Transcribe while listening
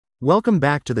Welcome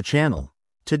back to the channel.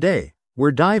 Today,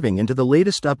 we're diving into the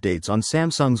latest updates on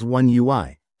Samsung's One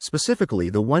UI, specifically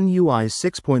the One UI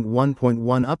 6.1.1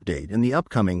 update and the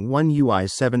upcoming One UI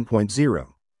 7.0.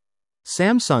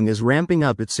 Samsung is ramping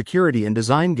up its security and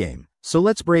design game, so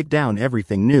let's break down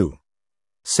everything new.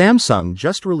 Samsung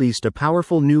just released a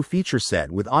powerful new feature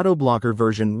set with Auto Blocker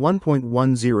version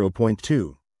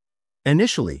 1.10.2.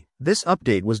 Initially, this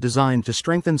update was designed to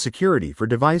strengthen security for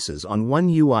devices on One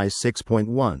UI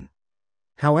 6.1.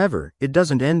 However, it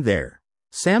doesn't end there.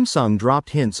 Samsung dropped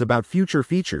hints about future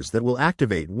features that will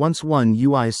activate once One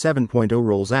UI 7.0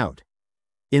 rolls out.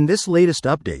 In this latest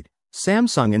update,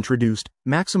 Samsung introduced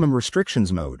Maximum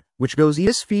Restrictions Mode, which goes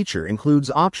This feature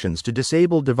includes options to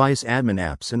disable device admin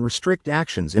apps and restrict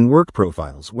actions in work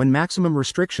profiles when Maximum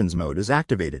Restrictions Mode is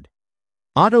activated.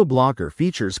 Auto Blocker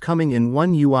features coming in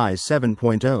One UI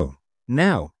 7.0.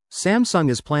 Now, Samsung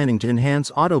is planning to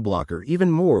enhance Auto Blocker even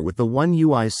more with the One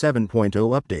UI 7.0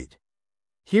 update.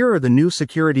 Here are the new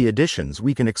security additions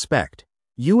we can expect.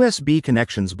 USB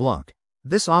connections block.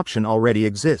 This option already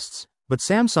exists, but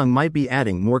Samsung might be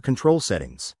adding more control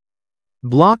settings.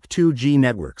 Block 2G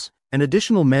networks, an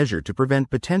additional measure to prevent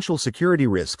potential security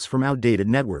risks from outdated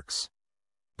networks.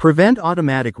 Prevent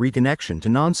automatic reconnection to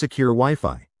non-secure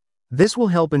Wi-Fi. This will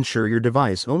help ensure your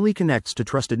device only connects to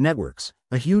trusted networks,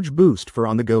 a huge boost for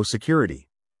on-the-go security.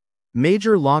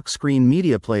 Major lock screen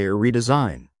media player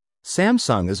redesign.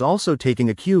 Samsung is also taking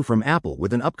a cue from Apple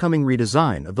with an upcoming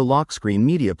redesign of the lock screen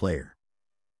media player.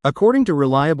 According to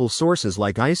reliable sources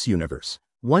like Ice Universe,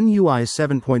 One UI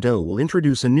 7.0 will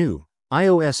introduce a new,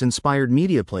 iOS-inspired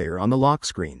media player on the lock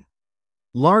screen.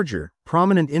 Larger,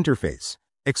 prominent interface.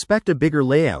 Expect a bigger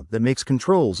layout that makes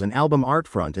controls and album art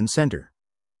front and center.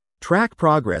 Track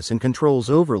progress and controls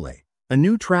overlay. A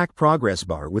new track progress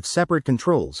bar with separate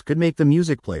controls could make the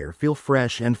music player feel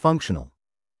fresh and functional.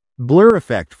 Blur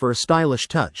effect for a stylish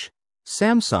touch.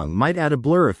 Samsung might add a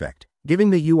blur effect, giving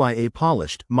the UI a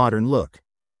polished, modern look.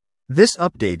 This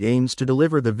update aims to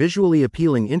deliver the visually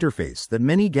appealing interface that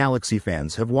many Galaxy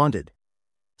fans have wanted.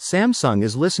 Samsung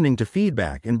is listening to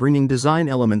feedback and bringing design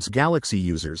elements Galaxy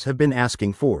users have been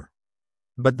asking for.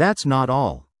 But that's not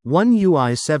all. One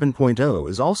UI 7.0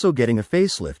 is also getting a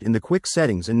facelift in the quick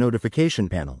settings and notification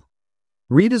panel.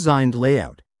 Redesigned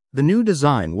layout. The new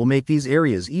design will make these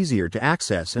areas easier to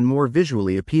access and more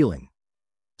visually appealing.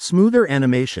 Smoother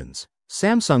animations.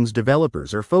 Samsung's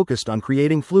developers are focused on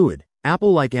creating fluid,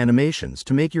 Apple-like animations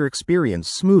to make your experience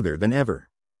smoother than ever.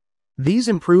 These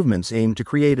improvements aim to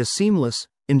create a seamless,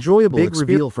 enjoyable experience. Big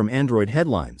reveal from Android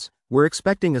headlines. We're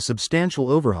expecting a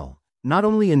substantial overhaul, not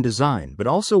only in design but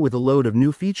also with a load of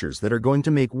new features that are going to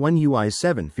make One UI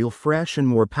 7 feel fresh and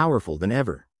more powerful than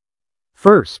ever.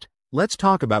 First, let's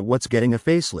talk about what's getting a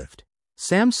facelift.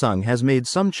 Samsung has made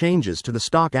some changes to the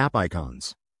stock app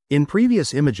icons. In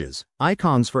previous images,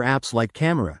 icons for apps like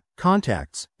Camera,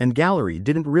 Contacts, and Gallery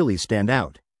didn't really stand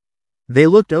out. They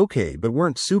looked okay but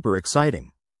weren't super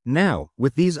exciting. Now,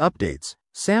 with these updates,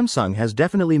 Samsung has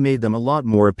definitely made them a lot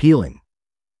more appealing.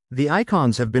 The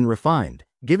icons have been refined,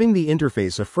 giving the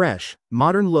interface a fresh,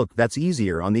 modern look that's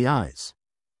easier on the eyes.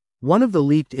 One of the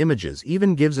leaked images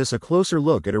even gives us a closer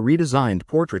look at a redesigned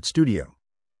portrait studio.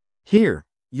 Here,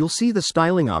 you'll see the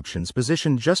styling options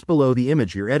positioned just below the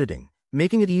image you're editing,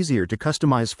 making it easier to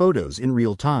customize photos in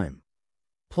real time.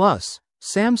 Plus,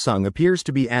 Samsung appears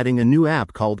to be adding a new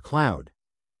app called Cloud.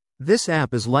 This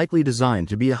app is likely designed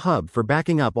to be a hub for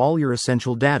backing up all your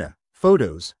essential data,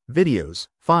 photos, videos,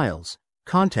 files,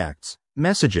 contacts,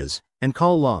 messages, and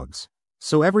call logs,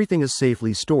 so everything is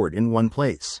safely stored in one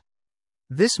place.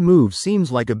 This move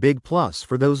seems like a big plus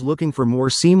for those looking for more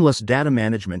seamless data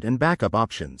management and backup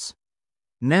options.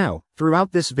 Now,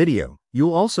 throughout this video,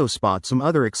 you'll also spot some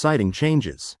other exciting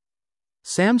changes.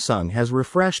 Samsung has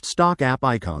refreshed stock app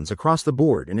icons across the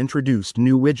board and introduced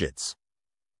new widgets.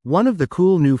 One of the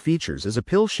cool new features is a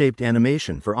pill-shaped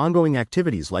animation for ongoing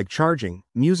activities like charging,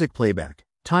 music playback,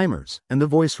 timers, and the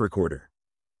voice recorder.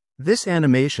 This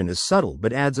animation is subtle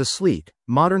but adds a sleek,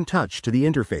 modern touch to the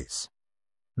interface.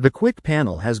 The quick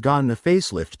panel has gotten a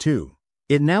facelift too.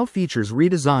 It now features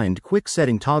redesigned quick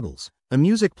setting toggles, a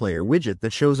music player widget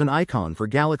that shows an icon for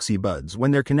Galaxy Buds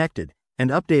when they're connected, and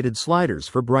updated sliders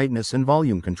for brightness and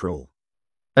volume control.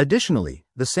 Additionally,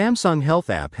 the Samsung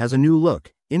Health app has a new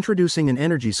look, introducing an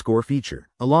energy score feature,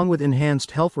 along with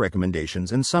enhanced health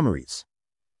recommendations and summaries.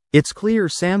 It's clear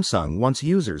Samsung wants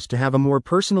users to have a more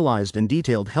personalized and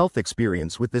detailed health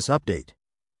experience with this update.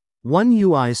 One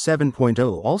UI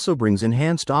 7.0 also brings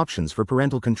enhanced options for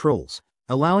parental controls,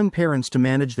 allowing parents to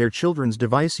manage their children's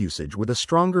device usage with a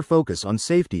stronger focus on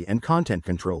safety and content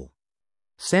control.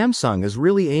 Samsung is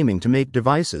really aiming to make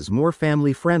devices more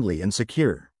family-friendly and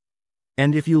secure.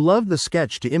 And if you love the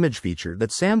sketch-to-image feature that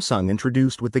Samsung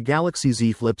introduced with the Galaxy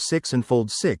Z Flip 6 and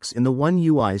Fold 6 in the One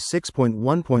UI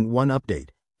 6.1.1 update,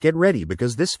 get ready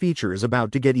because this feature is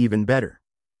about to get even better.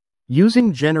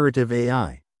 Using generative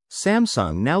AI,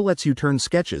 Samsung now lets you turn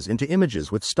sketches into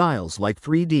images with styles like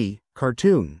 3D,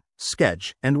 cartoon,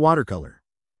 sketch, and watercolor.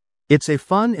 It's a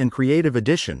fun and creative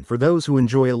addition for those who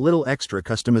enjoy a little extra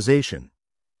customization.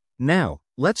 Now,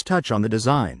 let's touch on the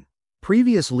design.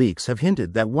 Previous leaks have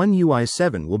hinted that One UI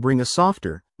 7 will bring a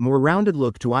softer, more rounded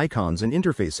look to icons and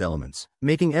interface elements,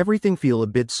 making everything feel a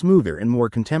bit smoother and more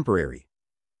contemporary.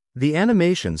 The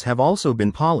animations have also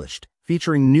been polished,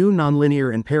 featuring new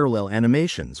nonlinear and parallel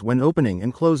animations when opening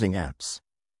and closing apps.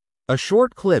 A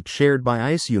short clip shared by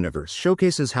Ice Universe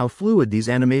showcases how fluid these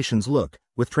animations look,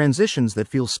 with transitions that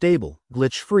feel stable,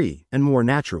 glitch-free, and more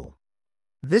natural.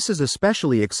 This is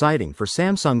especially exciting for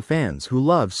Samsung fans who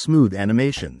love smooth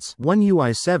animations. One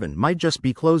UI 7 might just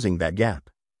be closing that gap.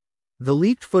 The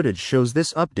leaked footage shows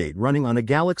this update running on a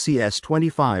Galaxy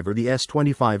S25 or the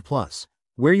S25 Plus,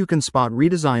 where you can spot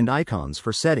redesigned icons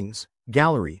for settings,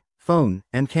 gallery, phone,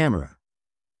 and camera.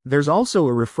 There's also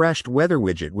a refreshed weather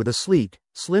widget with a sleek,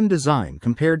 slim design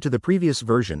compared to the previous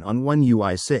version on One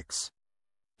UI 6.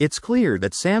 It's clear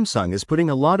that Samsung is putting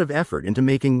a lot of effort into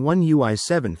making One UI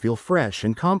 7 feel fresh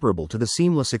and comparable to the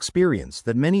seamless experience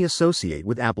that many associate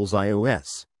with Apple's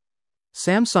iOS.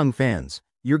 Samsung fans,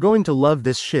 you're going to love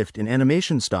this shift in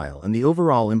animation style and the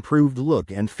overall improved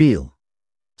look and feel.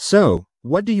 So,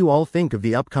 what do you all think of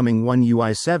the upcoming One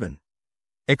UI 7?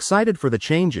 Excited for the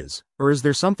changes, or is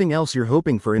there something else you're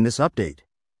hoping for in this update?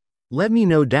 Let me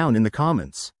know down in the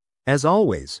comments. As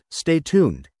always, stay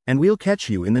tuned, and we'll catch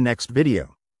you in the next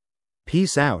video.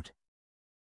 Peace out.